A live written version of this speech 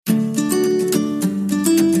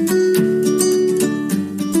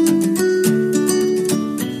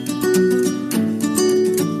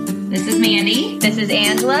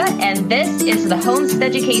This is the Homestead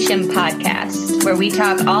Education Podcast, where we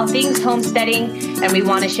talk all things homesteading, and we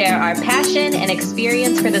want to share our passion and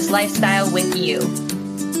experience for this lifestyle with you.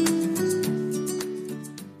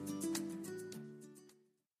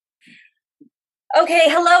 Okay,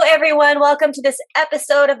 hello everyone. Welcome to this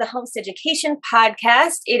episode of the Homestead Education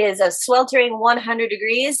Podcast. It is a sweltering 100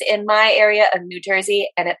 degrees in my area of New Jersey,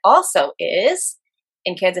 and it also is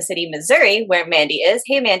in Kansas City, Missouri, where Mandy is.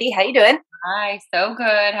 Hey Mandy, how you doing? Hi, so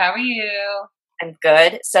good. How are you? I'm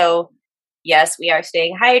good. So yes, we are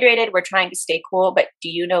staying hydrated. We're trying to stay cool, but do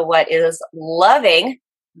you know what is loving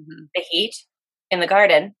the heat in the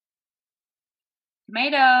garden?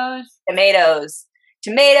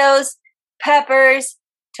 Tomatoes, peppers,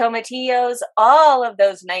 tomatillos, all of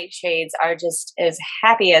those nightshades are just as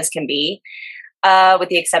happy as can be, with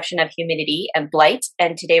the exception of humidity and blight.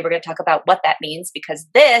 And today we're going to talk about what that means, because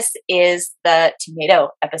this is the tomato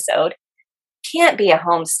episode. Can't be a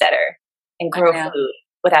homesteader and grow food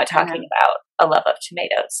without talking about a love of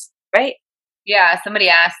tomatoes, right? Yeah, somebody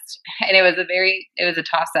asked, and it was a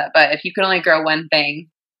toss-up, but if you could only grow one thing,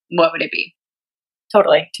 what would it be?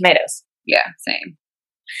 Totally, tomatoes. Yeah, same.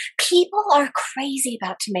 People are crazy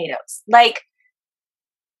about tomatoes. Like,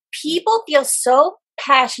 people feel so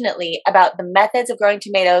passionately about the methods of growing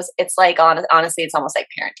tomatoes. It's like, honestly, it's almost like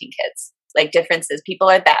parenting kids. Like, differences. People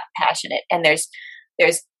are that passionate, and there's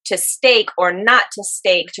to stake or not to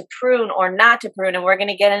stake, to prune or not to prune, and we're going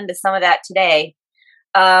to get into some of that today.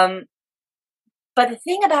 But the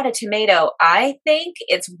thing about a tomato, I think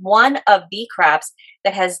it's one of the crops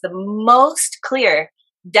that has the most clear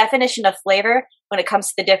definition of flavor when it comes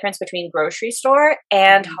to the difference between grocery store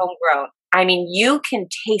and homegrown. I mean, you can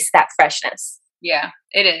taste that freshness. Yeah,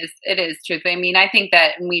 it is. It is truthfully. I mean, I think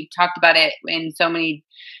that we've talked about it in so many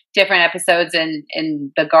different episodes and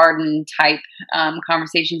in the garden type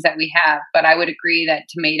conversations that we have. But I would agree that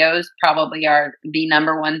tomatoes probably are the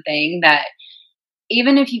number one thing that,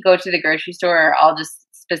 even if you go to the grocery store, I'll just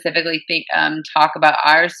specifically talk about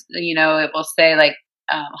ours. You know, it will say like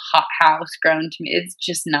hot house grown tomatoes. It's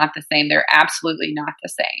just not the same. They're absolutely not the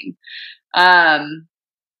same.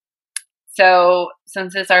 So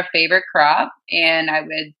since it's our favorite crop, and I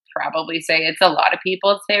would probably say it's a lot of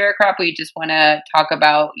people's favorite crop, we just want to talk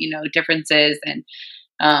about, differences and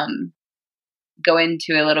go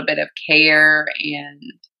into a little bit of care and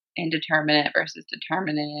indeterminate versus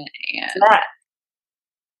determinate. And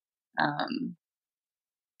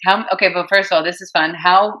but first of all, this is fun.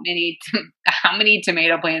 How many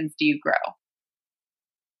tomato plants do you grow?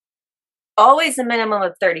 Always a minimum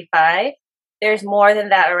of 35. There's more than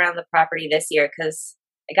that around the property this year because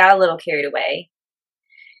I got a little carried away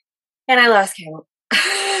and I lost count.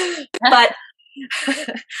 But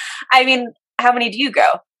I mean, how many do you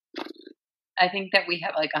grow? I think that we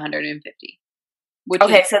have like 150.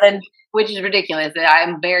 Which is ridiculous.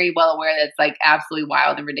 I'm very well aware that it's like absolutely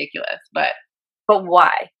wild and ridiculous, but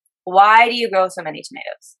why? Why do you grow so many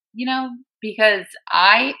tomatoes? Because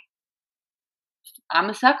I'm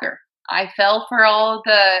a sucker. I fell for all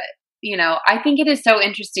the, I think it is so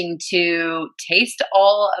interesting to taste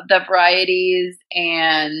all of the varieties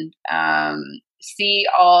and see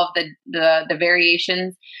all of the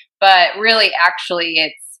variations. But really, actually,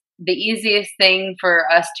 it's the easiest thing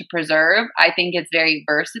for us to preserve. I think it's very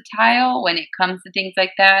versatile when it comes to things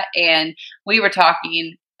like that. And we were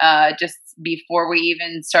talking just before we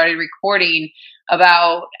even started recording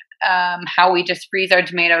about how we just freeze our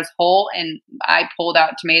tomatoes whole, and I pulled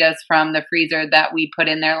out tomatoes from the freezer that we put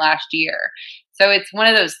in there last year. So it's one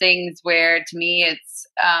of those things where, to me, it's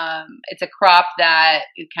a crop that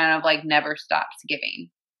it kind of like never stops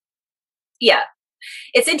giving. Yeah,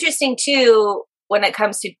 it's interesting too when it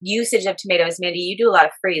comes to usage of tomatoes. Mandy, you do a lot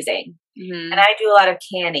of freezing, and I do a lot of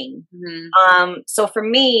canning. So for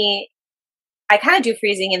me, I kind of do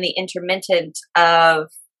freezing in the intermittent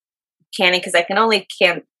of canning because I can only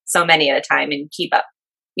can so many at a time and keep up,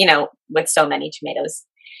 with so many tomatoes.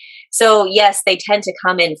 So yes, they tend to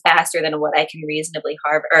come in faster than what I can reasonably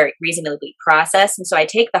reasonably process. And so I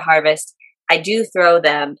take the harvest, I do throw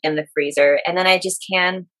them in the freezer, and then I just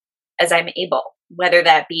can as I'm able, whether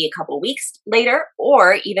that be a couple weeks later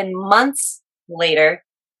or even months later.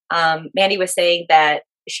 Mandy was saying that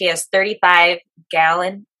she has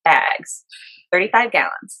 35-gallon bags, 35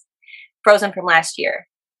 gallons frozen from last year.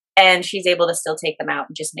 And she's able to still take them out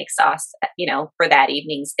and just make sauce, for that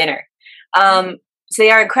evening's dinner. So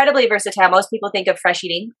they are incredibly versatile. Most people think of fresh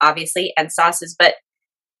eating, obviously, and sauces. But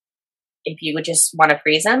if you would just want to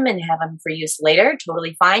freeze them and have them for use later,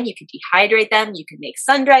 totally fine. You could dehydrate them. You could make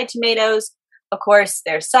sun-dried tomatoes. Of course,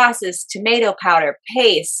 there's sauces, tomato powder,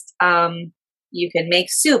 paste, You can make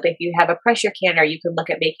soup. If you have a pressure canner, you can look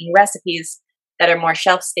at making recipes that are more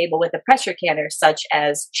shelf stable with a pressure canner, such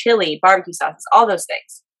as chili, barbecue sauces, all those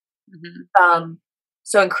things.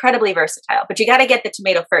 So incredibly versatile. But you got to get the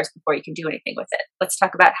tomato first before you can do anything with it. Let's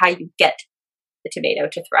talk about how you get the tomato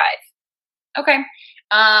to thrive. Okay.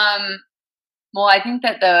 Well, I think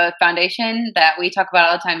that the foundation that we talk about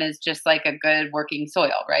all the time is just like a good working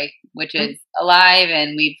soil, right? Which is alive,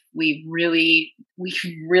 and we've really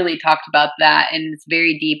talked about that, and it's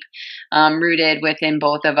very deep rooted within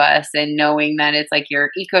both of us, and knowing that it's like your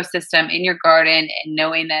ecosystem in your garden, and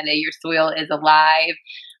knowing that your soil is alive,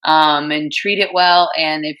 and treat it well,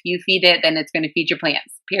 and if you feed it, then it's going to feed your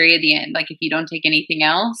plants. Period. The end. Like if you don't take anything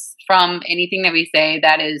else from anything that we say,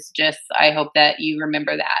 that is just. I hope that you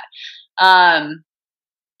remember that.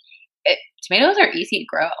 Tomatoes are easy to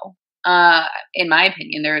grow. In my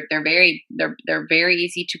opinion, they're very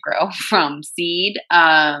easy to grow from seed,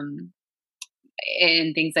 and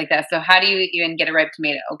things like that. So how do you even get a ripe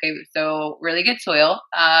tomato? Okay, so really good soil.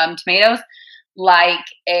 Tomatoes like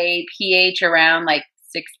a pH around like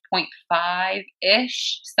 6.5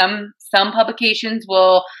 ish. Some publications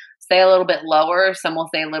will say a little bit lower. Some will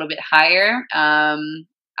say a little bit higher.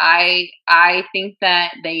 I think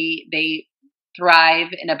that they thrive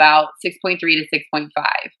in about 6.3 to 6.5.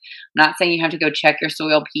 I'm not saying you have to go check your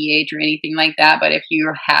soil pH or anything like that, but if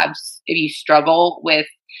you struggle with,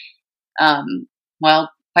 well,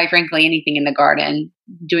 quite frankly, anything in the garden,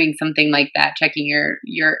 doing something like that, checking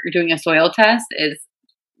you're doing a soil test is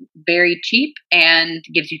very cheap and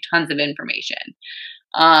gives you tons of information.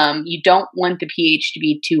 You don't want the pH to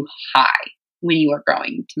be too high when you are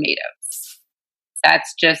growing tomatoes.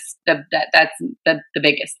 That's just that's the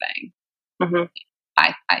biggest thing.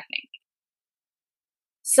 I think.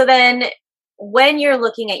 So then when you're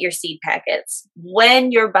looking at your seed packets,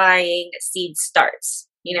 when you're buying seed starts,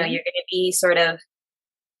 you're going to be sort of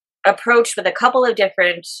approached with a couple of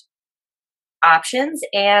different options,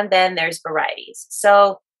 and then there's varieties.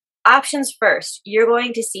 So options first, you're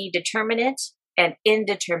going to see determinate and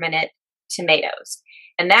indeterminate tomatoes,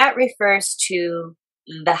 and that refers to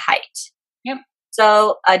the height. Yep.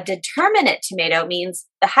 So a determinate tomato means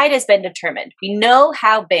the height has been determined. We know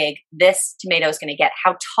how big this tomato is going to get,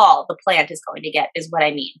 how tall the plant is going to get is what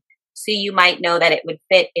I mean. So you might know that it would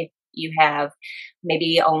fit if you have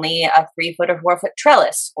maybe only a 3 foot or 4 foot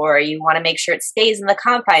trellis, or you want to make sure it stays in the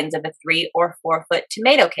confines of a 3 or 4 foot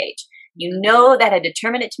tomato cage. You know that a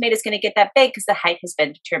determinate tomato is going to get that big because the height has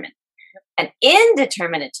been determined. An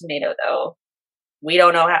indeterminate tomato, though, we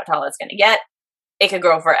don't know how tall it's going to get. It could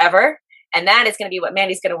grow forever. And that is going to be what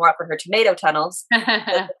Mandy's going to want for her tomato tunnels,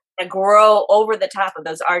 and grow over the top of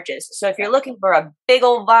those arches. So if you're looking for a big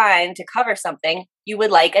old vine to cover something, you would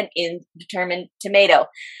like an indeterminate tomato.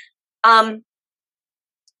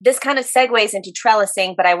 This kind of segues into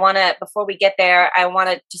trellising, but before we get there, I want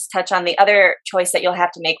to just touch on the other choice that you'll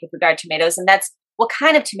have to make with regard to tomatoes, and that's what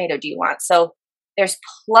kind of tomato do you want? So there's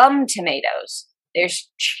plum tomatoes, there's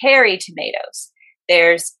cherry tomatoes,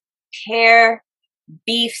 there's pear,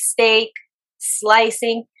 beefsteak,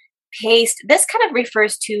 slicing, paste. This kind of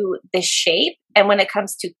refers to the shape. And when it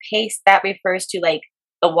comes to paste, that refers to like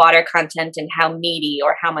the water content and how meaty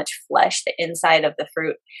or how much flesh the inside of the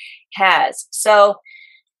fruit has. So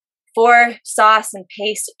for sauce and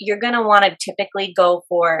paste, you're going to want to typically go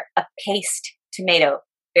for a paste tomato.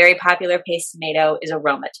 Very popular paste tomato is a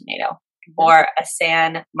Roma tomato or a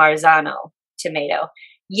San Marzano tomato.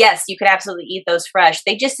 Yes, you could absolutely eat those fresh.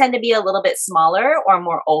 They just tend to be a little bit smaller or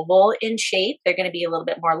more oval in shape. They're going to be a little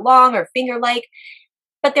bit more long or finger-like,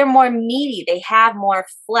 but they're more meaty. They have more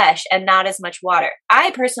flesh and not as much water.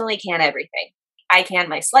 I personally can everything. I can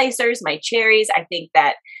my slicers, my cherries. I think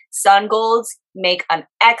that Sun Golds make an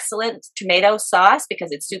excellent tomato sauce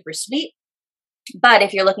because it's super sweet. But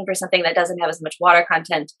if you're looking for something that doesn't have as much water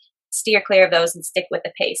content, steer clear of those and stick with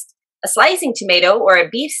the paste. A slicing tomato or a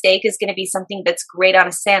beefsteak is going to be something that's great on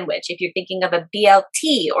a sandwich. If you're thinking of a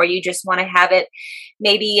BLT, or you just want to have it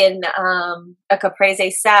maybe in a caprese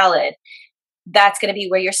salad, that's going to be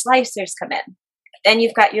where your slicers come in. Then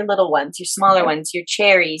you've got your little ones, your smaller ones, your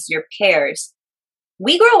cherries, your pears.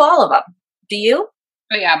 We grow all of them. Do you?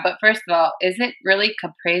 Oh yeah, but first of all, is it really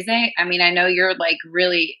caprese? I mean, I know you're like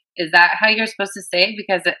really, is that how you're supposed to say it?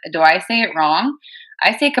 Because do I say it wrong?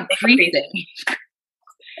 I say caprese.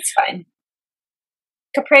 It's fine.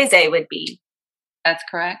 Caprese would be. That's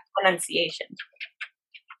correct. Pronunciation.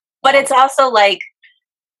 But it's also like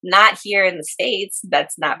not here in the States.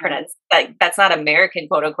 That's not pronounced. Like that's not American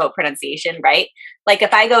quote unquote pronunciation, right? Like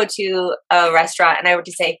if I go to a restaurant and I were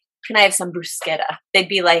to say, "Can I have some bruschetta?" They'd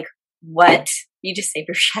be like, "What? You just say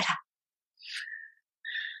bruschetta,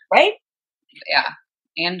 right?" Yeah.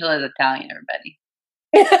 Angela's Italian, everybody.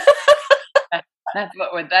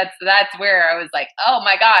 That's where I was like, oh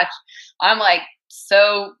my gosh, I'm like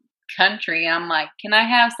so country. I'm like, can I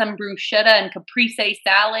have some bruschetta and caprese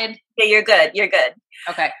salad? Yeah, you're good. You're good.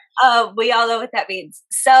 Okay. We all know what that means.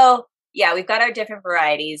 So yeah, we've got our different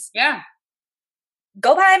varieties. Yeah.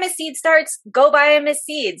 Go buy them as seed starts. Go buy them as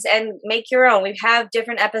seeds and make your own. We have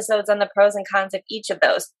different episodes on the pros and cons of each of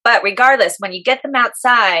those. But regardless, when you get them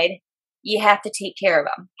outside, you have to take care of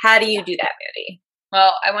them. How do you do that, Mandy?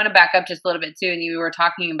 Well, I want to back up just a little bit too. And you were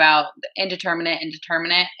talking about indeterminate,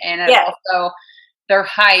 and also their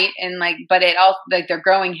height and but it also their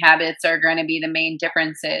growing habits are going to be the main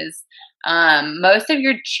differences. Most of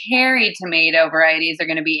your cherry tomato varieties are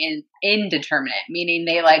going to be indeterminate, meaning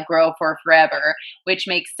they grow for forever, which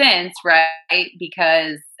makes sense, right?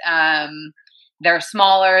 Because they're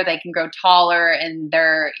smaller, they can grow taller, and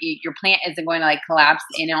your plant isn't going to collapse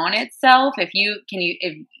in on itself. If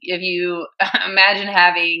you imagine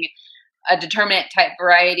having a determinate type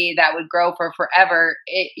variety that would grow for forever,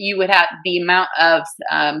 you would have the amount of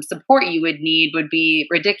support you would need would be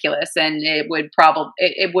ridiculous, and it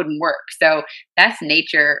wouldn't work. So that's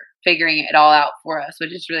nature figuring it all out for us,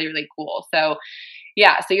 which is really, really cool. So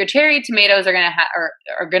yeah, so your cherry tomatoes are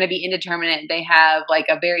going to be indeterminate. They have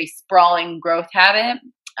a very sprawling growth habit,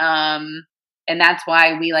 and that's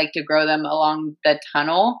why we like to grow them along the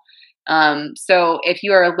tunnel. So if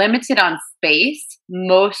you are limited on space,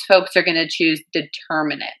 most folks are going to choose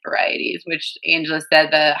determinate varieties, which Angela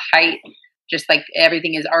said the height, just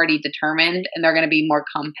everything is already determined, and they're going to be more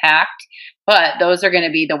compact. But those are going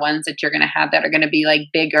to be the ones that you're going to have that are going to be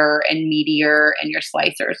bigger and meatier, and your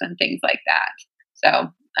slicers and things like that. So,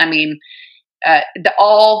 I mean,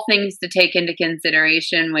 all things to take into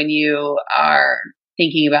consideration when you are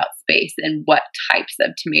thinking about space and what types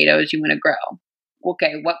of tomatoes you want to grow.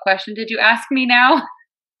 Okay, what question did you ask me now?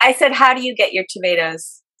 I said, how do you get your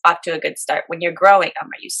tomatoes off to a good start when you're growing them?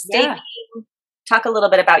 Are you staking? Yeah. Talk a little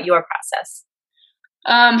bit about your process.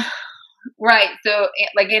 Right. So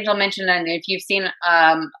like Angel mentioned, and if you've seen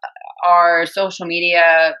our social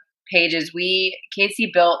media pages,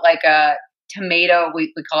 Casey built a tomato,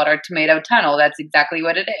 we call it our tomato tunnel. That's exactly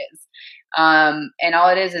what it is. And all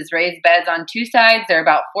it is raised beds on two sides. They're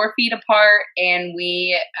about 4 feet apart, and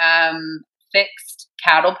we fixed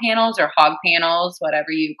cattle panels or hog panels,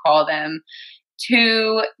 whatever you call them,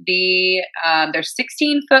 to they're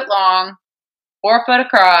 16 foot long, 4 foot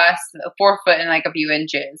across, 4 foot and a few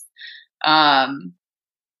inches.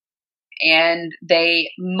 And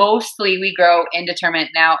we grow indeterminate.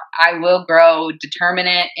 Now I will grow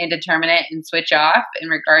determinate, indeterminate, and switch off in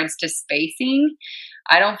regards to spacing.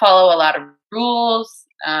 I don't follow a lot of rules,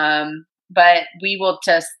 but we will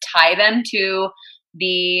just tie them to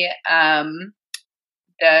the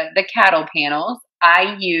cattle panels.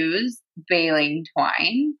 I use baling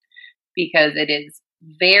twine because it is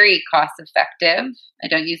very cost effective. I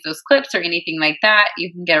don't use those clips or anything like that.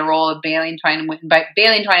 You can get a roll of baling twine.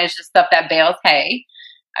 Baling twine is just stuff that bales hay.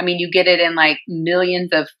 I mean, you get it in millions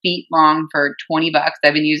of feet long for $20.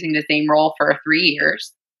 I've been using the same roll for 3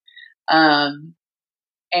 years.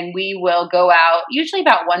 And we will go out usually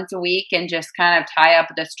about once a week and just kind of tie up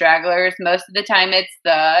the stragglers. Most of the time it's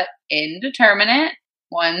the indeterminate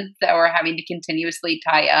ones that we're having to continuously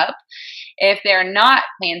tie up if they're not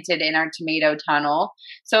planted in our tomato tunnel.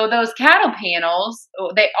 So those cattle panels,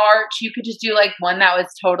 they arch. You could just do one that was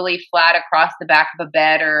totally flat across the back of a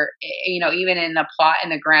bed, or even in a plot in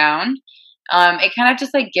the ground. It kind of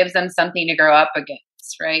just gives them something to grow up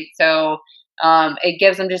against, right? So it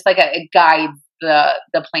gives them just it guides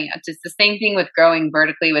the plants. It's the same thing with growing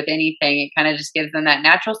vertically with anything. It kind of just gives them that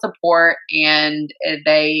natural support, and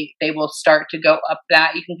they will start to go up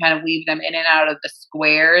that. You can kind of weave them in and out of the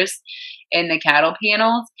squares in the cattle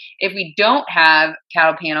panels. If we don't have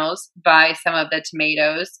cattle panels by some of the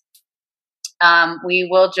tomatoes, we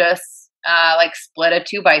will just split a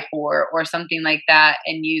 2x4 or something like that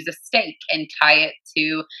and use a stake and tie it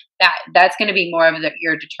to that. That's going to be more of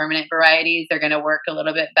your determinate varieties. They're going to work a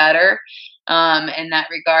little bit better in that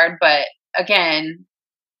regard. But again,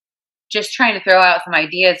 just trying to throw out some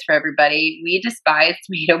ideas for everybody. We despise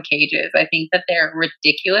tomato cages. I think that they're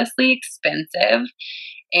ridiculously expensive,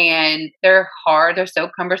 and they're hard. They're so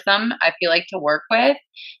cumbersome, I feel to work with.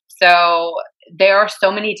 So there are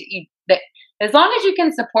so many as long as you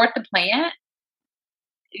can support the plant,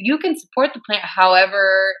 you can support the plant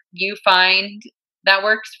however you find that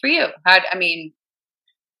works for you.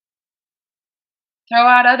 Throw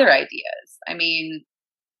out other ideas.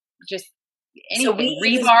 Just anything,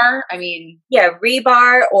 rebar. I mean, yeah,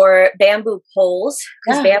 rebar or bamboo poles,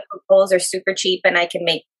 because bamboo poles are super cheap, and I can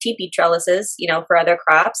make teepee trellises, for other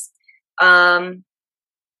crops.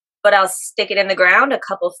 But I'll stick it in the ground a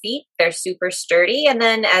couple feet. They're super sturdy, and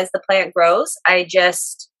then as the plant grows, I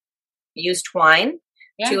just use twine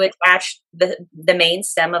to attach the main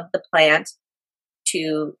stem of the plant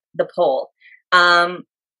to the pole.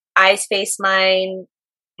 I space my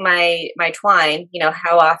twine,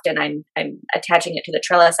 how often I'm attaching it to the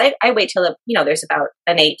trellis. I wait till there's about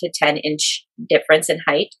an 8 to 10 inch difference in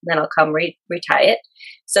height. Then I'll come retie it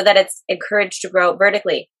so that it's encouraged to grow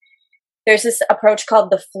vertically. There's this approach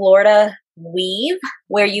called the Florida weave,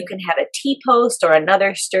 where you can have a T-post or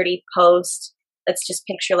another sturdy post. Let's just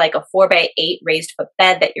picture like a 4x8 raised foot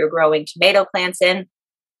bed that you're growing tomato plants in,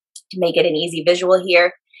 to make it an easy visual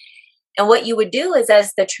here. And what you would do is,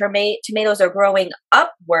 as the tomatoes are growing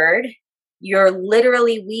upward, you're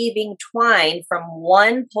literally weaving twine from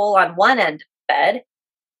one pole on one end of the bed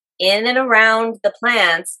in and around the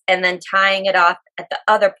plants, and then tying it off at the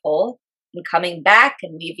other pole and coming back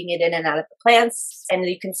and weaving it in and out of the plants. And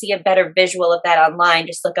you can see a better visual of that online.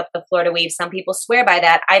 Just look up the Florida weave. Some people swear by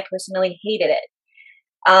that. I personally hated it.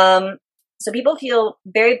 So people feel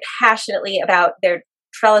very passionately about their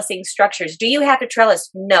trellising structures. Do you have to trellis?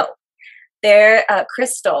 No.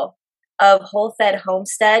 Crystal of Whole Fed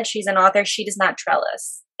Homestead, she's an author. She does not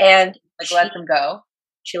trellis. And lets them go.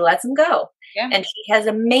 She lets them go. Yeah. And she has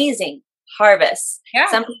amazing harvest. Yeah.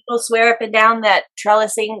 Some people swear up and down that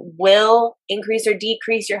trellising will increase or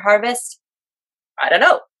decrease your harvest. I don't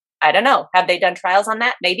know. Have they done trials on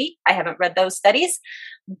that? Maybe. I haven't read those studies.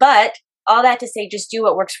 But all that to say, just do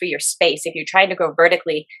what works for your space. If you're trying to grow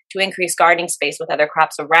vertically to increase gardening space with other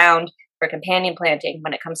crops around for companion planting,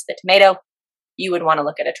 when it comes to the tomato, you would want to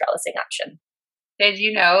look at a trellising option. Did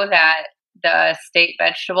you know that the state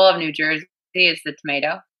vegetable of New Jersey is the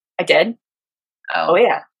tomato? I did. Oh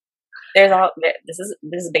yeah. This is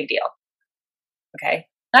a big deal. Okay.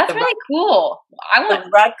 That's really cool. The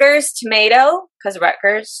Rutgers tomato, because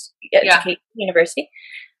Rutgers Education University,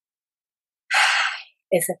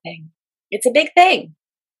 is a thing. It's a big thing.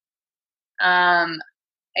 And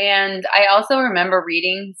I also remember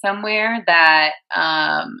reading somewhere that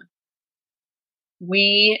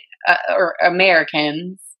we or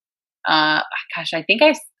Americans, I think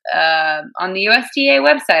on the USDA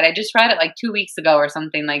website, I just read it like 2 weeks ago or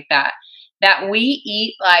something like that, that we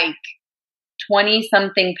eat like 20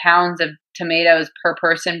 something pounds of tomatoes per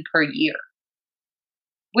person per year,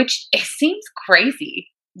 which it seems crazy.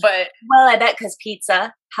 But I bet because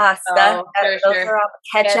pizza, pasta, those are all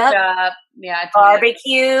ketchup, yeah,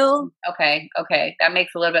 barbecue. Okay, that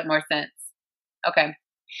makes a little bit more sense. Okay,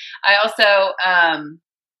 I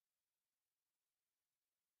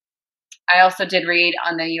also did read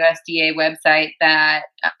on the USDA website that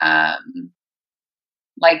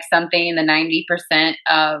like something in the 90%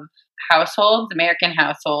 of American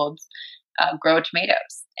households, grow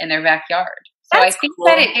tomatoes in their backyard. So I think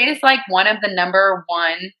that it is like one of the number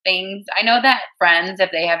one things. I know that friends, if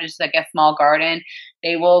they have just like a small garden,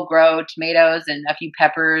 they will grow tomatoes and a few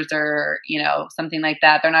peppers or, something like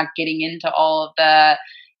that. They're not getting into all of the,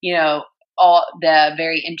 all the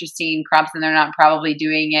very interesting crops, and they're not probably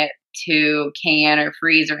doing it to can or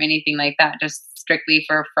freeze or anything like that, just strictly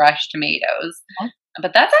for fresh tomatoes. Mm-hmm.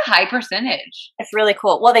 But that's a high percentage. It's really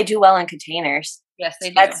cool. Well, they do well in containers. Yes, they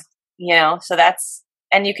do. That's, so that's,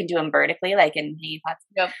 and you can do them vertically, like in hanging pots.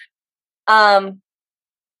 Yep.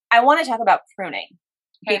 I want to talk about pruning,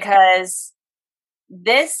 because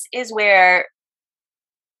this is where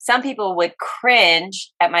some people would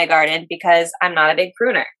cringe at my garden, because I'm not a big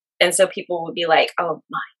pruner. And so people would be like, oh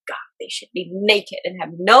my God, they should be naked and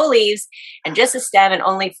have no leaves and just a stem and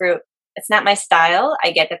only fruit. It's not my style.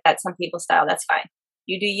 I get that that's some people's style. That's fine.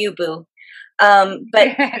 You do you, boo.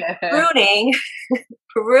 But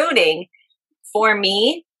pruning for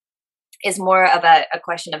me is more of a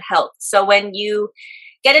question of health. So when you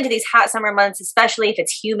get into these hot summer months, especially if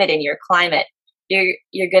it's humid in your climate,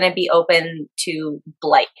 you're going to be open to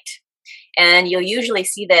blight. And you'll usually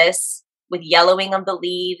see this with yellowing of the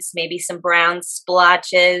leaves, maybe some brown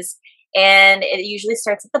splotches. And it usually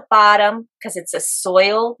starts at the bottom because it's a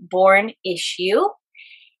soil-borne issue.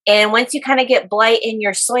 And once you kind of get blight in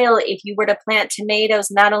your soil, if you were to plant tomatoes,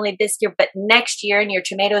 not only this year, but next year, and your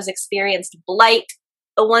tomatoes experienced blight,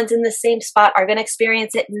 the ones in the same spot are going to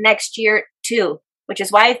experience it next year too, which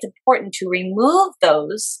is why it's important to remove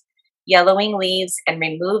those yellowing leaves and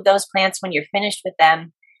remove those plants when you're finished with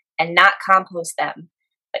them, and not compost them,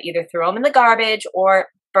 but either throw them in the garbage or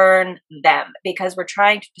burn them, because we're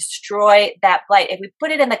trying to destroy that blight. If we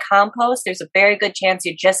put it in the compost, there's a very good chance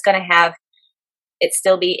you're just going to have it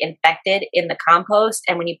still be infected in the compost.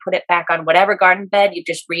 And when you put it back on whatever garden bed, you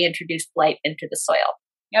just reintroduce blight into the soil.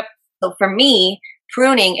 Yep. So for me,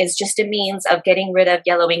 pruning is just a means of getting rid of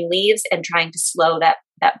yellowing leaves and trying to slow that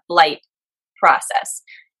blight process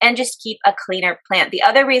and just keep a cleaner plant. The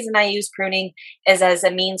other reason I use pruning is as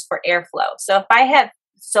a means for airflow. So if I have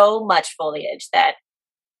so much foliage that,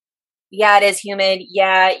 yeah, it is humid.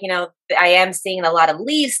 Yeah, I am seeing a lot of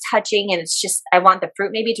leaves touching, and it's just, I want the fruit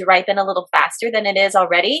maybe to ripen a little faster than it is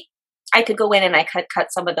already. I could go in and I could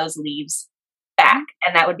cut some of those leaves back,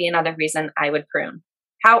 and that would be another reason I would prune.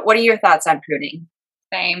 What are your thoughts on pruning?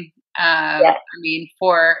 Same. I mean,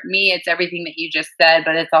 for me, it's everything that you just said,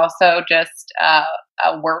 but it's also just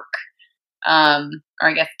a work, or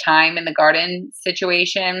I guess time in the garden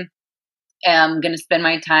situation. I'm going to spend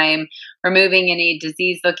my time removing any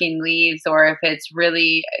disease-looking leaves, or if it's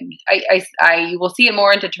really, I will see it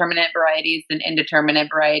more in determinate varieties than indeterminate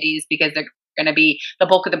varieties, because they're going to be, the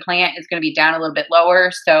bulk of the plant is going to be down a little bit lower.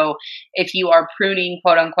 So if you are pruning,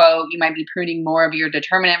 quote unquote, you might be pruning more of your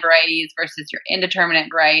determinate varieties versus your indeterminate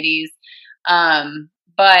varieties.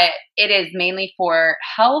 But it is mainly for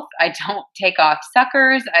health. I don't take off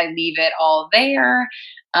suckers. I leave it all there.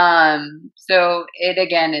 So it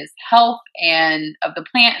again is health and of the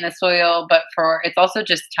plant and the soil, but it's also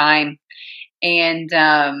just time. And,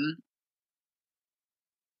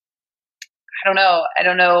 I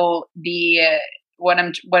don't know what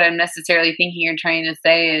I'm necessarily thinking or trying to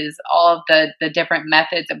say is all of the different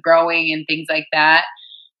methods of growing and things like that.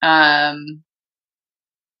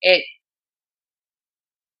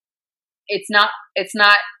 It's not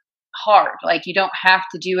hard. Like, you don't have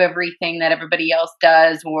to do everything that everybody else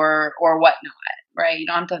does or whatnot, right? You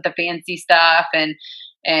don't have to have the fancy stuff,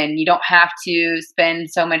 and you don't have to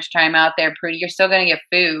spend so much time out there pruning. You're still going to get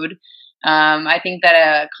food. I think that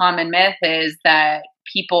a common myth is that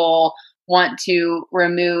people want to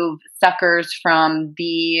remove suckers from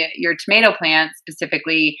your tomato plant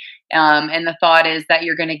specifically, and the thought is that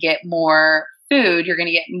you're going to get more food. You're going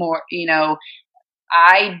to get more,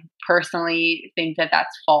 I personally think that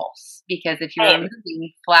that's false, because if you're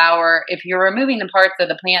removing flower, if you're removing the parts of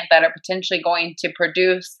the plant that are potentially going to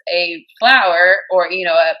produce a flower or,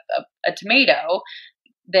 a tomato,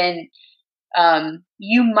 then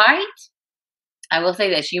you might, I will say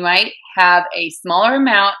this, you might have a smaller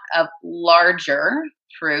amount of larger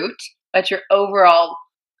fruit, but your overall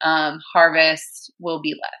harvest will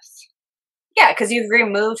be less. Yeah, because you've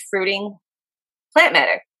removed fruiting plant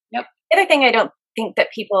matter. Yep. The other thing I don't think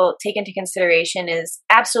that people take into consideration is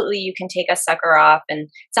absolutely you can take a sucker off, and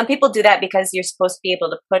some people do that because you're supposed to be able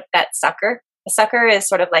to put that sucker. A sucker is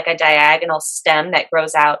sort of like a diagonal stem that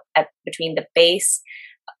grows out between the base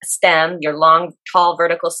stem, your long, tall,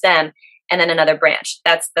 vertical stem, and then another branch.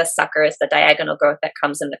 That's the sucker, is the diagonal growth that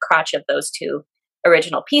comes in the crotch of those two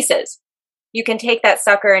original pieces. You can take that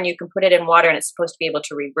sucker and you can put it in water, and it's supposed to be able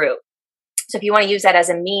to reroot. So if you want to use that as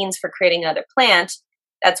a means for creating another plant,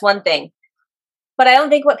 that's one thing. But I don't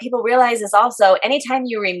think what people realize is also, anytime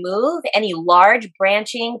you remove any large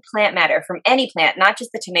branching plant matter from any plant, not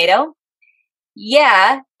just the tomato,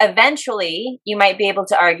 eventually you might be able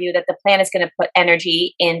to argue that the plant is going to put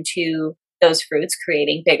energy into those fruits,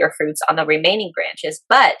 creating bigger fruits on the remaining branches.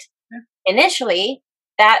 But initially,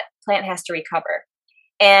 that plant has to recover.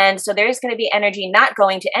 And so there's going to be energy not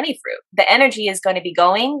going to any fruit. The energy is going to be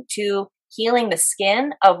going to healing the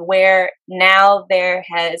skin of where now there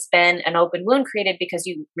has been an open wound created because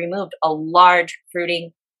you removed a large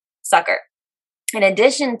fruiting sucker. In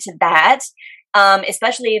addition to that,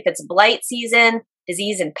 especially if it's blight season,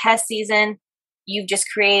 disease and pest season, you've just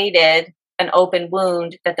created an open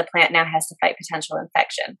wound that the plant now has to fight potential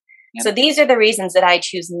infection. Yep. So these are the reasons that I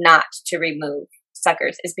choose not to remove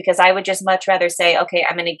suckers, is because I would just much rather say, okay,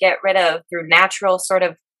 I'm going to get rid of, through natural sort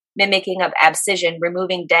of mimicking of abscission,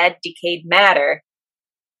 removing dead, decayed matter.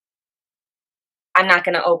 I'm not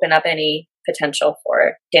going to open up any potential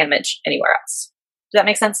for damage anywhere else. Does that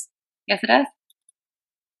make sense? Yes, it does.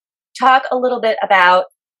 Talk a little bit about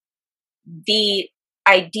the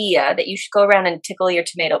idea that you should go around and tickle your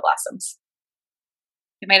tomato blossoms.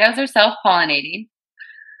 Tomatoes are self-pollinating.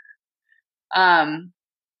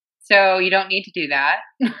 So you don't need to do that.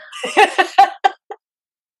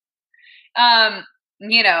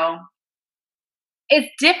 It's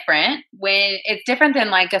different than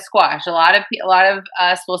like a squash. A lot of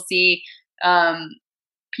us will see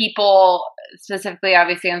people, specifically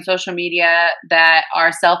obviously on social media, that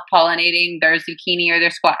are self-pollinating their zucchini or their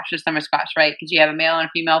squash or summer squash, right? Because you have a male and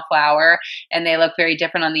a female flower and they look very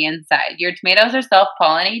different on the inside. Your tomatoes are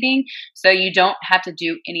self-pollinating, so you don't have to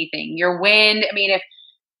do anything. Your wind,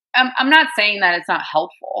 I'm not saying that it's not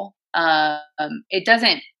helpful. it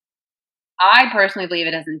doesn't, I personally believe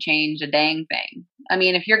it doesn't change a dang thing. I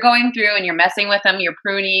mean, if you're going through and you're messing with them, you're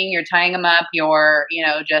pruning, you're tying them up, you're,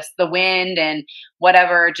 just the wind and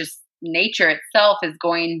whatever, just nature itself is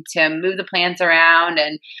going to move the plants around,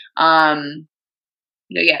 and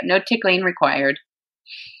no tickling required.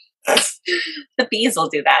 The bees will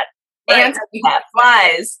do that. Right. Ants do that.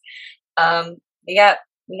 Flies. We got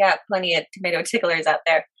plenty of tomato ticklers out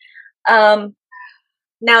there.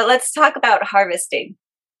 Now let's talk about harvesting.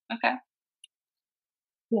 Okay.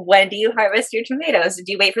 When do you harvest your tomatoes? Do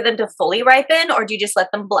you wait for them to fully ripen, or do you just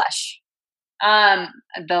let them blush? The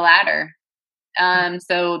latter.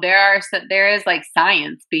 So there is like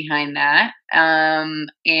science behind that. And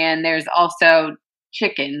there's also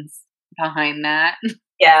chickens behind that.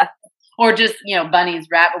 Yeah. Or just, bunnies,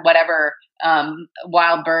 rabbit, whatever,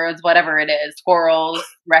 wild birds, whatever it is, squirrels,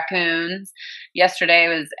 raccoons. Yesterday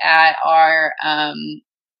I was at our,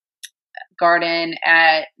 garden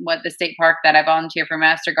at the state park that I volunteer for,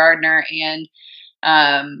 Master Gardener, and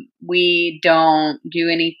we don't do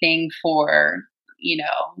anything for,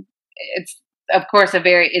 it's of course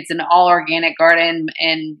it's an all organic garden,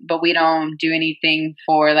 but we don't do anything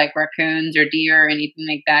for like raccoons or deer or anything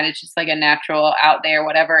like that. It's just like a natural out there,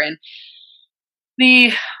 whatever. And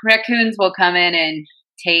the raccoons will come in and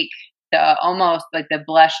take almost like the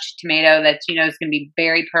blushed tomato that is going to be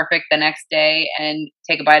very perfect the next day, and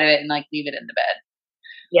take a bite of it and like leave it in the bed.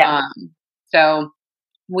 Yeah. So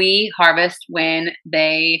we harvest when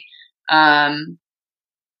they, and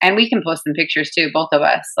we can post some pictures too, both of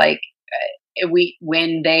us, like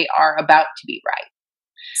when they are about to be ripe.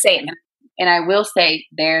 Same. And I will say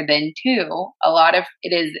there then too, it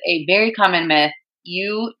is a very common myth.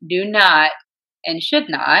 You do not and should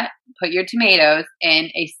not put your tomatoes in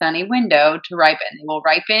a sunny window to ripen. They will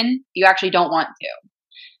ripen. You actually don't want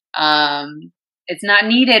to. It's not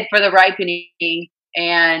needed for the ripening,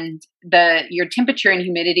 and your temperature and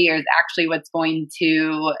humidity is actually what's going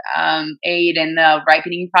to aid in the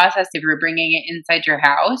ripening process if you're bringing it inside your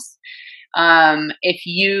house.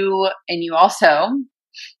 You also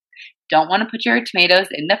don't want to put your tomatoes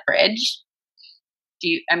in the fridge.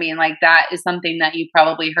 That is something that you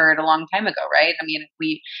probably heard a long time ago, right? I mean,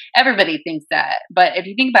 everybody thinks that. But if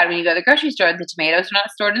you think about it, when you go to the grocery store, the tomatoes are not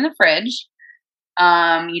stored in the fridge.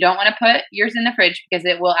 You don't want to put yours in the fridge because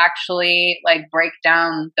it will actually like break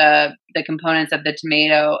down the components of the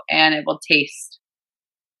tomato, and it will taste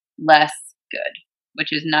less good,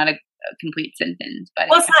 which is not a complete sentence. But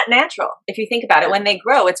it's not natural. If you think about it, when they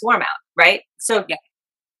grow, it's warm out, right? So yeah.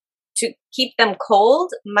 To keep them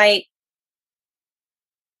cold might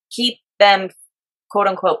keep them quote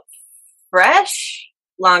unquote fresh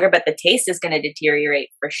longer, but the taste is going to deteriorate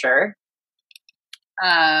for sure.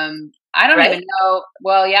 I don't even know.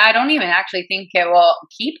 Well, yeah, I don't even actually think it will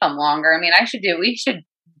keep them longer. I mean, we should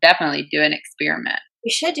definitely do an experiment. We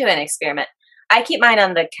should do an experiment. I keep mine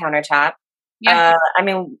on the countertop. Yeah.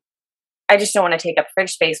 I just don't want to take up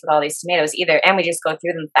fridge space with all these tomatoes either. And we just go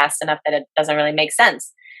through them fast enough that it doesn't really make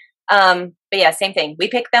sense. But yeah, same thing. We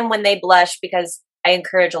pick them when they blush because I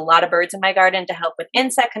encourage a lot of birds in my garden to help with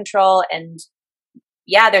insect control. And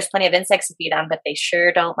yeah, there's plenty of insects to feed on, but they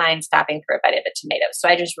sure don't mind stopping for a bite of a tomato. So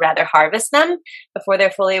I just rather harvest them before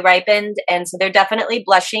they're fully ripened. And so they're definitely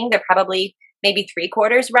blushing. They're probably maybe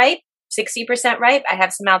 3/4 ripe, 60% ripe. I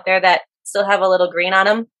have some out there that still have a little green on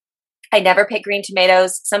them. I never pick green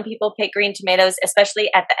tomatoes. Some people pick green tomatoes,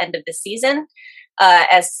 especially at the end of the season.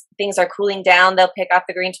 As things are cooling down, they'll pick off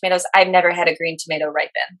the green tomatoes. I've never had a green tomato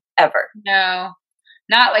ripen, ever. No,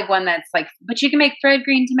 not like one that's like, but you can make fried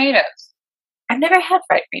green tomatoes. I've never had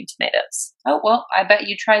fried green tomatoes. Oh, well, I bet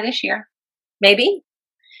you try this year. Maybe.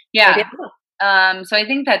 Yeah. Maybe. So I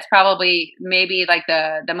think that's probably maybe like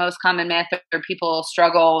the most common myth where people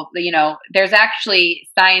struggle. There's actually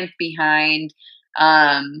science behind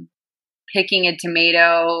picking a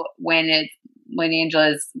tomato when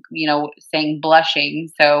Angela's, saying blushing.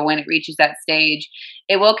 So when it reaches that stage,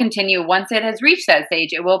 it will continue. Once it has reached that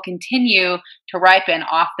stage, it will continue to ripen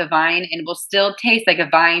off the vine and will still taste like a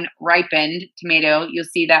vine ripened tomato. You'll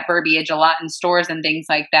see that verbiage a lot in stores and things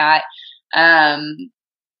like that.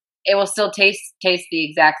 It will still taste the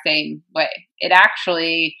exact same way. It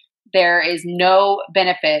actually, there is no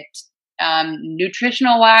benefit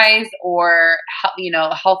nutritional wise or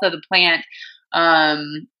health of the plant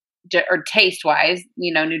or taste wise.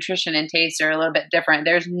 Nutrition and taste are a little bit different.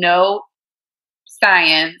 There's no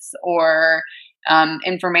science or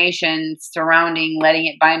information surrounding letting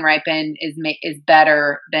it vine ripen is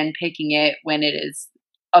better than picking it when it is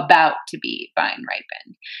about to be vine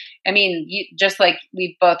ripened. I mean, just like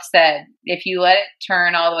we've both said, if you let it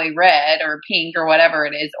turn all the way red or pink or whatever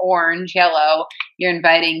it is, orange, yellow, you're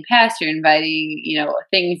inviting pests, you're inviting,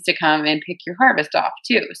 things to come and pick your harvest off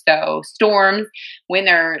too. So storms, when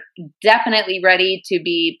they're definitely ready to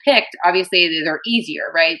be picked, obviously they're easier,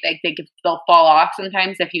 right? They'll fall off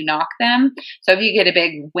sometimes if you knock them. So if you get a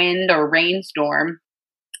big wind or rainstorm,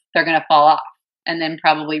 they're going to fall off and then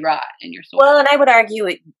probably rot in your soil. Well, and I would argue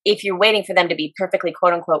if you're waiting for them to be perfectly,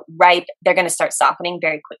 quote unquote, ripe, they're going to start softening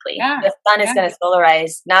very quickly. Yeah, the sun is going to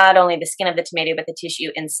solarize not only the skin of the tomato, but the tissue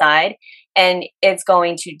inside, and it's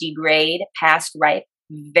going to degrade past ripe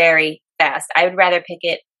very fast. I would rather pick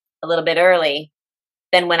it a little bit early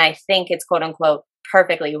than when I think it's, quote unquote,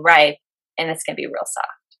 perfectly ripe and it's going to be real soft.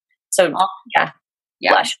 So, yeah.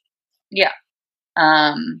 Blush. Yeah.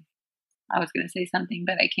 I was going to say something,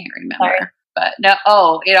 but I can't remember. Sorry. But no,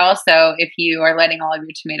 it also, if you are letting all of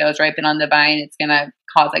your tomatoes ripen on the vine, it's going to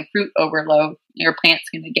cause like fruit overload. Your plant's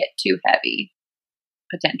going to get too heavy,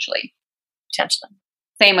 potentially.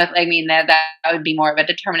 Same with, that would be more of a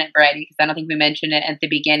determinate variety, because I don't think we mentioned it at the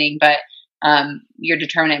beginning, but your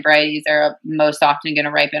determinate varieties are most often going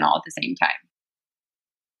to ripen all at the same time.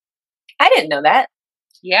 I didn't know that.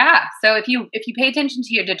 Yeah. So if you pay attention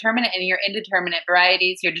to your determinate and your indeterminate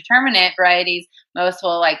varieties, your determinate varieties most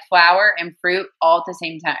will like flower and fruit all at the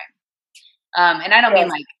same time. And I don't mean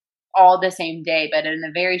like all the same day, but in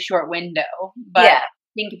a very short window. But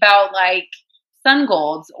think about like sun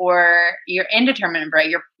golds or your indeterminate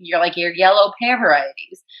variety, your yellow pear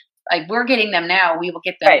varieties. Like we're getting them now, we will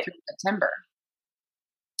get them through September,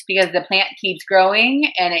 because the plant keeps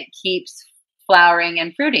growing and it keeps flowering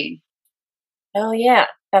and fruiting. Oh yeah,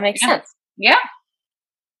 that makes sense. Yeah.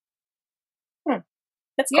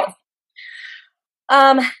 That's cool.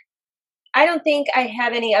 I don't think I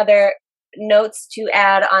have any other notes to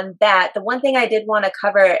add on that. The one thing I did want to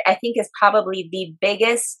cover, I think, is probably the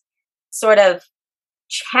biggest sort of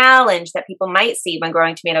challenge that people might see when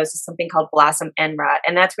growing tomatoes is something called blossom end rot.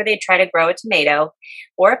 And that's where they try to grow a tomato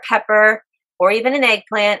or a pepper or even an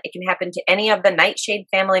eggplant. It can happen to any of the nightshade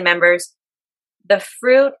family members. The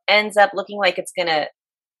fruit ends up looking like it's going to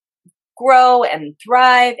grow and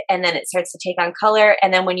thrive, and then it starts to take on color.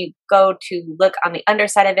 And then when you go to look on the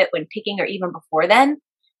underside of it when picking, or even before then,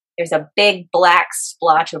 there's a big black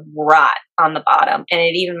splotch of rot on the bottom, and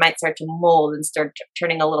it even might start to mold and start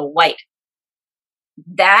turning a little white.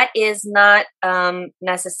 That is not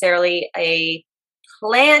necessarily a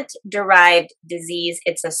plant-derived disease.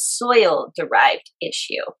 It's a soil-derived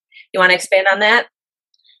issue. You want to expand on that?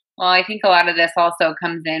 Well, I think a lot of this also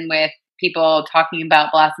comes in with people talking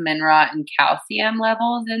about blossom end rot and calcium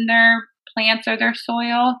levels in their plants or their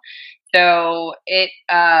soil. So it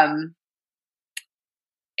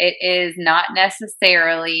is not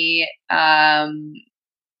necessarily I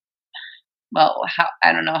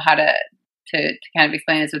don't know how to kind of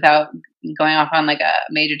explain this without going off on like a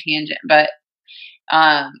major tangent, but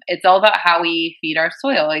it's all about how we feed our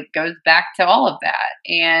soil. It goes back to all of that.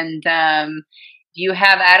 And you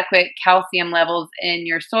have adequate calcium levels in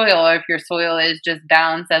your soil, or if your soil is just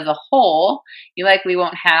balanced as a whole, you likely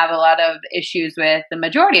won't have a lot of issues with the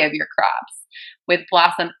majority of your crops. With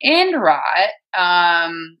blossom end rot,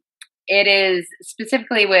 it is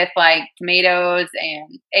specifically with like tomatoes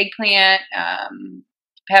and eggplant,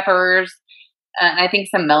 peppers, and I think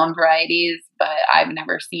some melon varieties, but I've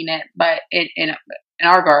never seen it. But in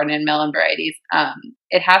our garden, in melon varieties,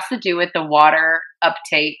 it has to do with the water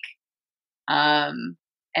uptake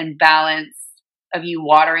and balance of you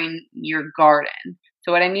watering your garden.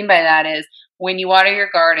 So what I mean by that is when you water your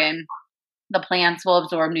garden, the plants will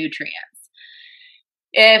absorb nutrients.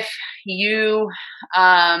 It's two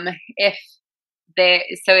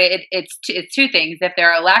things. If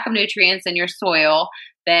there are a lack of nutrients in your soil,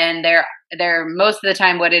 then there most of the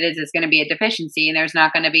time what it is going to be a deficiency, and there's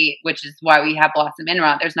not going to be, which is why we have blossom end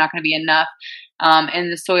rot. There's not going to be enough in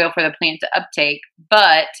the soil for the plant to uptake.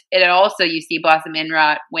 But it also, you see blossom end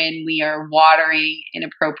rot when we are watering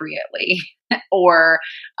inappropriately or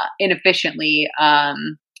inefficiently,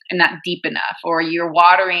 and not deep enough, or you're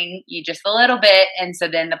watering you just a little bit, and so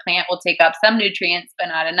then the plant will take up some nutrients but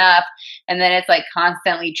not enough, and then it's like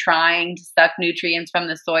constantly trying to suck nutrients from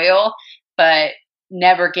the soil but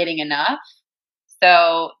never getting enough.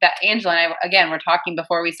 So that Angela and I, again, we're talking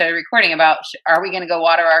before we started recording about, are we going to go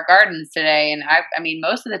water our gardens today? And I mean,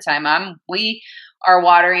 most of the time we are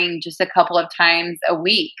watering just a couple of times a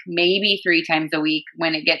week, maybe 3 times a week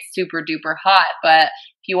when it gets super duper hot. But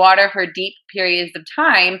if you water for deep periods of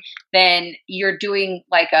time, then you're doing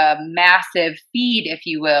like a massive feed, if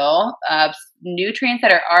you will, of nutrients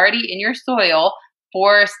that are already in your soil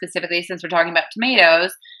for specifically, since we're talking about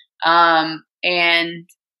tomatoes, and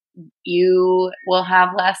you will have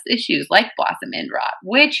less issues like blossom end rot,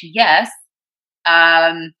 which, yes,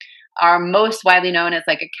 are most widely known as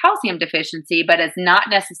like a calcium deficiency, but it's not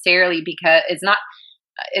necessarily because it's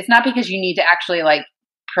not because you need to actually like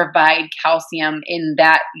provide calcium in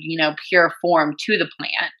that, pure form to the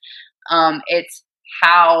plant. It's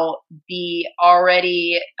how the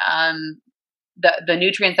already, the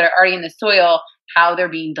nutrients that are already in the soil, how they're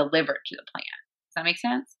being delivered to the plant. Does that make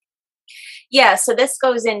sense? Yeah. So this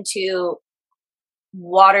goes into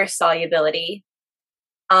water solubility.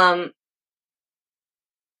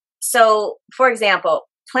 So for example,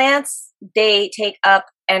 plants, they take up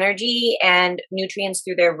energy and nutrients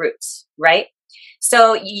through their roots, right?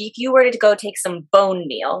 So if you were to go take some bone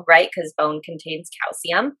meal, right, because bone contains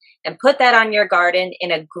calcium, and put that on your garden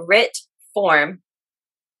in a grit form,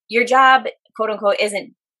 your job, quote unquote,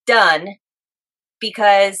 isn't done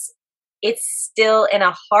because it's still in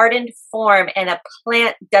a hardened form and a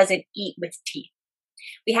plant doesn't eat with teeth.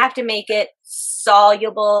 We have to make it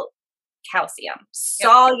soluble calcium,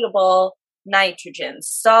 soluble nitrogen,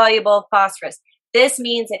 soluble phosphorus. This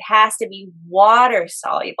means it has to be water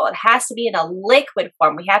soluble. It has to be in a liquid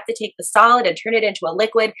form. We have to take the solid and turn it into a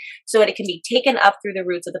liquid so that it can be taken up through the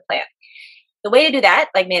roots of the plant. The way to do that,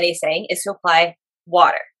 like Mandy is saying, is to apply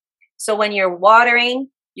water. So when you're watering,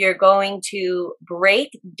 you're going to break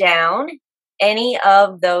down any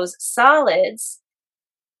of those solids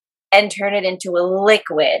and turn it into a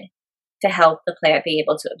liquid to help the plant be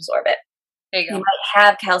able to absorb it. There you go. You might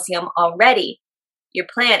have calcium already. Your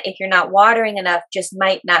plant, if you're not watering enough, just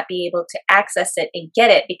might not be able to access it and get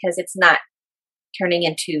it because it's not turning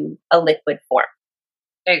into a liquid form.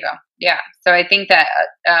 There you go. Yeah. So I think that,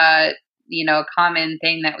 a common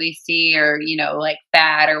thing that we see, or, like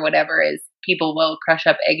fad or whatever, is people will crush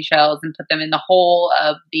up eggshells and put them in the hole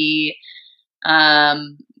of the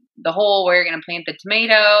hole where you're going to plant the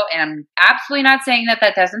tomato. And I'm absolutely not saying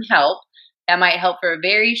that doesn't help. That might help for a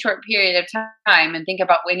very short period of time. And think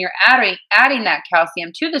about when you're adding that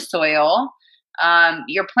calcium to the soil.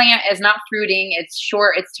 Your plant is not fruiting. It's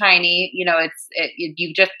short. It's tiny.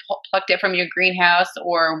 You've just plucked it from your greenhouse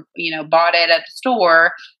or bought it at the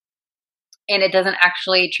store, and it doesn't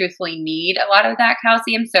actually truthfully need a lot of that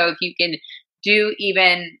calcium. So if you can do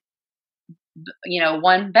even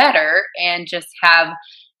one better and just have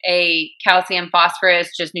a calcium, phosphorus,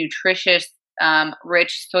 just nutritious,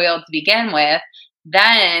 rich soil to begin with,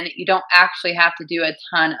 then you don't actually have to do a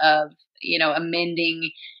ton of,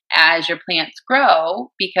 amending as your plants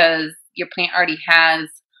grow, because your plant already has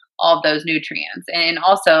all of those nutrients. And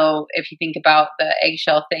also, if you think about the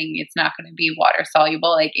eggshell thing, it's not going to be water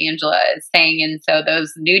soluble, like Angela is saying. And so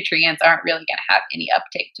those nutrients aren't really going to have any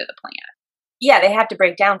uptake to the plant. Yeah, they have to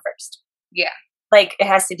break down first. Yeah. Like it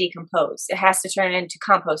has to decompose. It has to turn into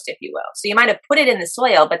compost, if you will. So you might have put it in the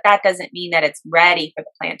soil, but that doesn't mean that it's ready for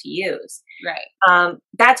the plant to use. Right.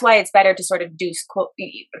 That's why it's better to sort of do,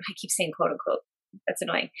 I keep saying quote unquote. That's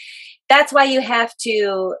annoying. That's why you have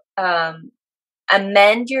to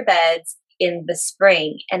amend your beds in the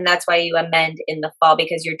spring. And that's why you amend in the fall,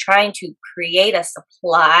 because you're trying to create a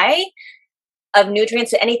supply of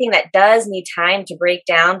nutrients. So anything that does need time to break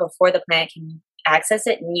down before the plant can access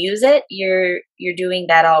it and use it, you're doing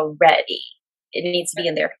that already. It needs to be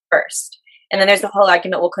in there first. And then there's the whole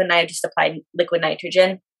argument, well, couldn't I have just applied liquid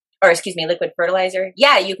fertilizer?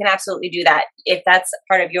 Yeah, you can absolutely do that if that's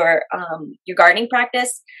part of your gardening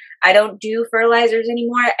practice. I don't do fertilizers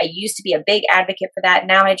anymore. I used to be a big advocate for that.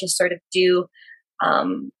 Now I just sort of do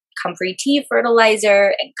comfrey tea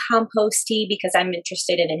fertilizer and compost tea, because I'm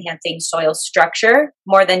interested in enhancing soil structure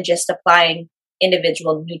more than just applying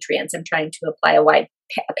individual nutrients. I'm trying to apply a wide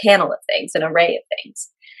panel of things, an array of things.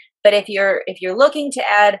 But if you're looking to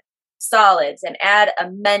add solids and add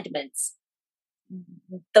amendments,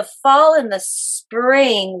 the fall and the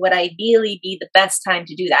spring would ideally be the best time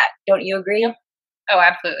to do that. Don't you agree? Oh,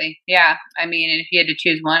 absolutely. Yeah. I mean, if you had to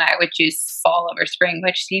choose one, I would choose fall over spring,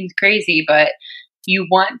 which seems crazy, but you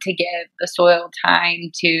want to give the soil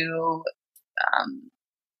time to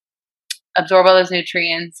absorb all those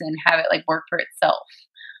nutrients and have it like work for itself.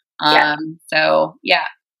 So yeah.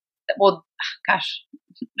 Well, gosh,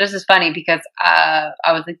 this is funny because I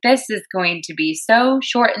was like, this is going to be so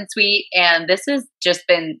short and sweet, and this has just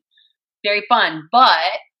been very fun.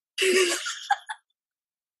 But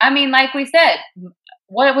I mean, like we said,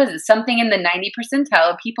 what was it? Something in the 90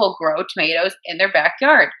 percentile of people grow tomatoes in their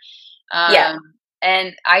backyard.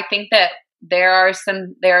 And I think that there are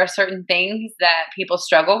certain things that people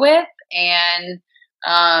struggle with, and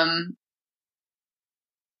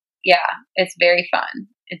it's very fun.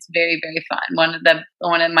 It's very, very fun.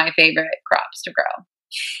 One of my favorite crops to grow.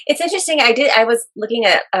 It's interesting. I was looking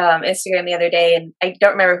at Instagram the other day, and I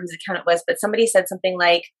don't remember whose account it was, but somebody said something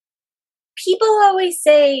like, people always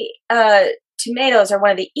say tomatoes are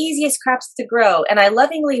one of the easiest crops to grow, and I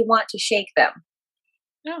lovingly want to shake them.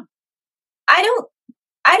 Yeah. I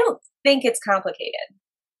don't think it's complicated.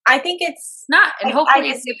 I think it's not, and hopefully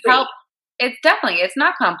it's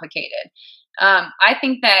not complicated. I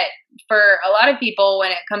think that for a lot of people,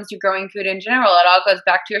 when it comes to growing food in general, it all goes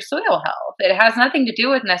back to your soil health. It has nothing to do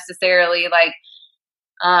with necessarily like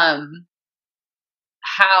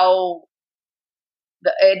how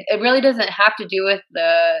it really doesn't have to do with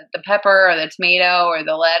the pepper or the tomato or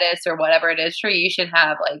the lettuce or whatever it is. Sure, you should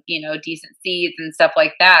have like, decent seeds and stuff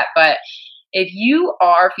like that. But if you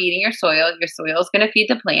are feeding your soil is going to feed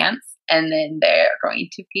the plants, and then they're going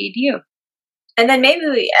to feed you. And then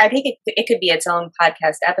maybe I think it could be its own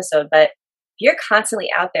podcast episode, but if you're constantly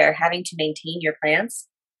out there having to maintain your plants,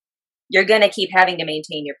 you're going to keep having to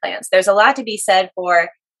maintain your plants. There's a lot to be said for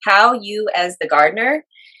how you as the gardener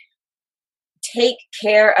take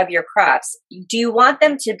care of your crops. Do you want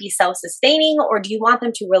them to be self-sustaining, or do you want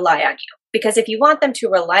them to rely on you? Because if you want them to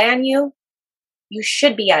rely on you, you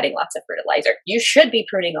should be adding lots of fertilizer. You should be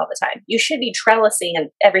pruning all the time. You should be trellising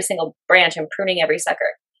every single branch and pruning every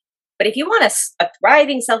sucker. But if you want a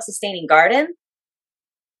thriving, self-sustaining garden,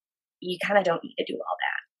 you kind of don't need to do all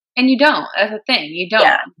that. And you don't. That's the thing. You don't.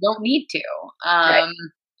 Yeah. You don't need to. Right.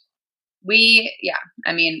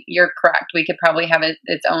 I mean, you're correct. We could probably have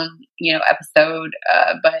its own, episode.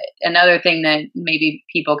 But another thing that maybe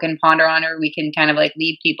people can ponder on, or we can kind of like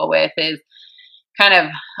leave people with, is kind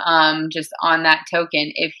of just on that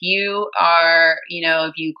token, if you are,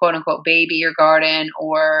 if you quote unquote baby your garden,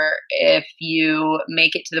 or if you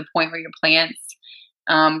make it to the point where your plants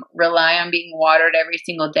rely on being watered every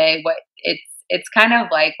single day, it's kind of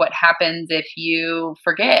like what happens if you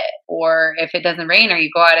forget, or if it doesn't rain, or you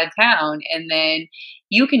go out of town, and then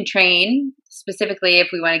you can train, specifically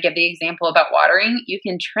if we want to give the example about watering, you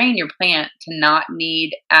can train your plant to not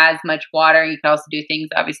need as much water. You can also do things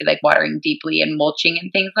obviously like watering deeply and mulching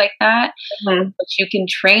and things like that, but you can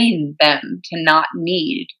train them to not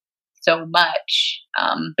need so much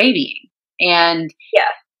babying. And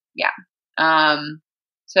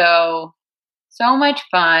so much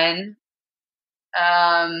fun.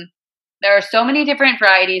 There are so many different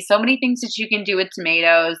varieties, so many things that you can do with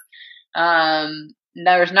tomatoes.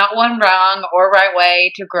 There's not one wrong or right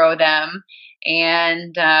way to grow them.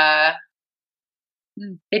 And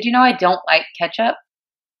did you know I don't like ketchup?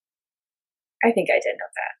 I think I did know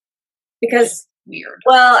that, because weird.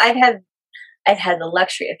 Well, I've had the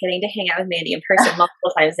luxury of getting to hang out with Mandy in person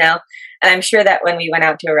multiple times now, and I'm sure that when we went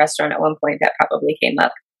out to a restaurant at one point, that probably came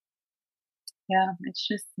up. Yeah, it's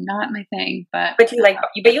just not my thing. But you like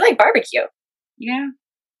barbecue. Yeah.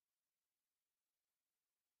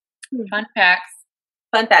 Fun facts.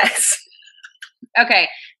 Okay,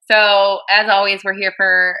 so as always, we're here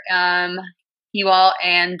for you all,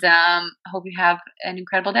 and hope you have an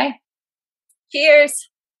incredible day. Cheers.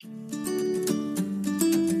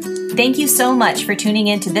 Thank you so much for tuning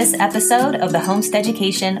in to this episode of the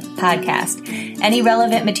Homesteaducation Podcast. Any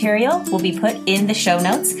relevant material will be put in the show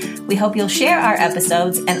notes. We hope you'll share our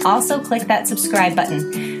episodes and also click that subscribe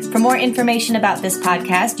button. For more information about this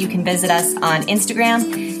podcast, you can visit us on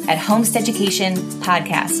Instagram at Homesteaducation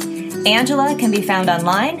Podcast. Angela can be found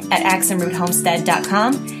online at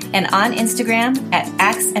axeandroothomestead.com and on Instagram at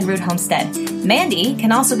axeandroothomestead. Mandy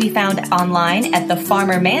can also be found online at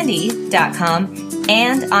thefarmermandy.com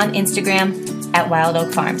and on Instagram at Wild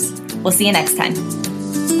Oak Farms. We'll see you next time.